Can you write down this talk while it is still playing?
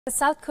The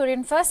South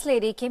Korean First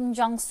Lady Kim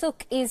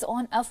Jung-Sook is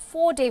on a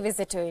 4-day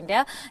visit to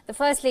India. The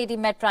First Lady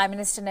met Prime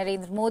Minister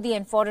Narendra Modi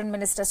and Foreign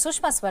Minister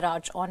Sushma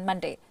Swaraj on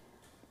Monday.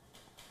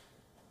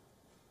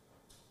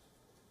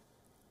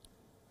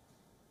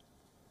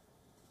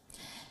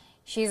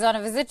 She is on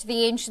a visit to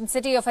the ancient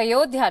city of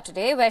Ayodhya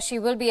today, where she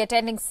will be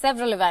attending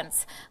several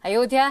events.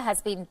 Ayodhya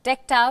has been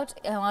decked out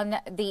on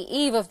the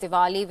eve of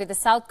Diwali with the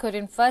South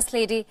Korean First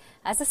Lady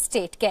as a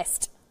state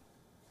guest.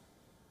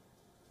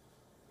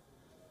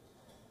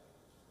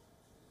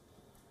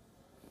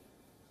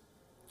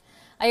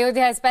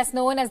 Ayodhya is best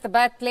known as the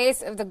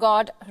birthplace of the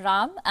god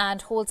Ram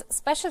and holds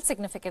special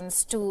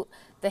significance to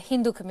the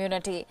Hindu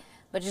community.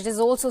 But it is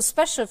also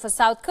special for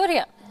South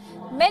Korea.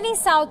 Many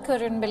South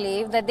Koreans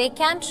believe that they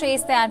can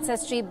trace their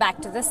ancestry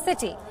back to the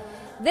city.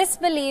 This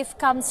belief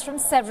comes from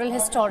several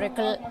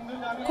historical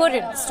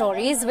Korean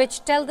stories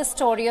which tell the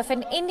story of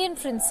an Indian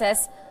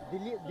princess,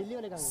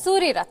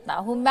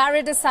 Suriratna, who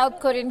married a South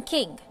Korean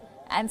king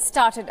and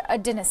started a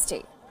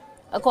dynasty.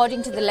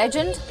 According to the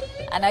legend,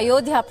 an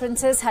Ayodhya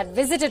princess had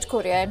visited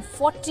Korea in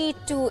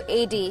 42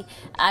 AD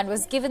and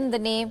was given the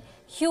name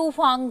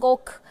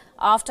Hwangok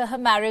after her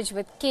marriage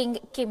with King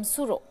Kim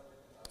Suro.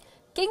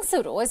 King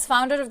Suro is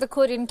founder of the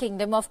Korean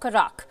kingdom of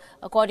Karak.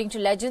 According to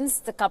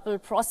legends, the couple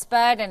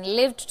prospered and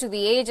lived to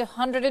the age of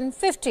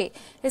 150.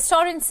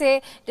 Historians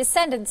say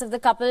descendants of the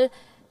couple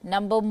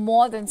number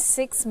more than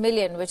 6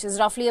 million, which is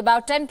roughly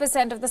about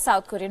 10% of the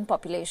South Korean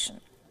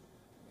population.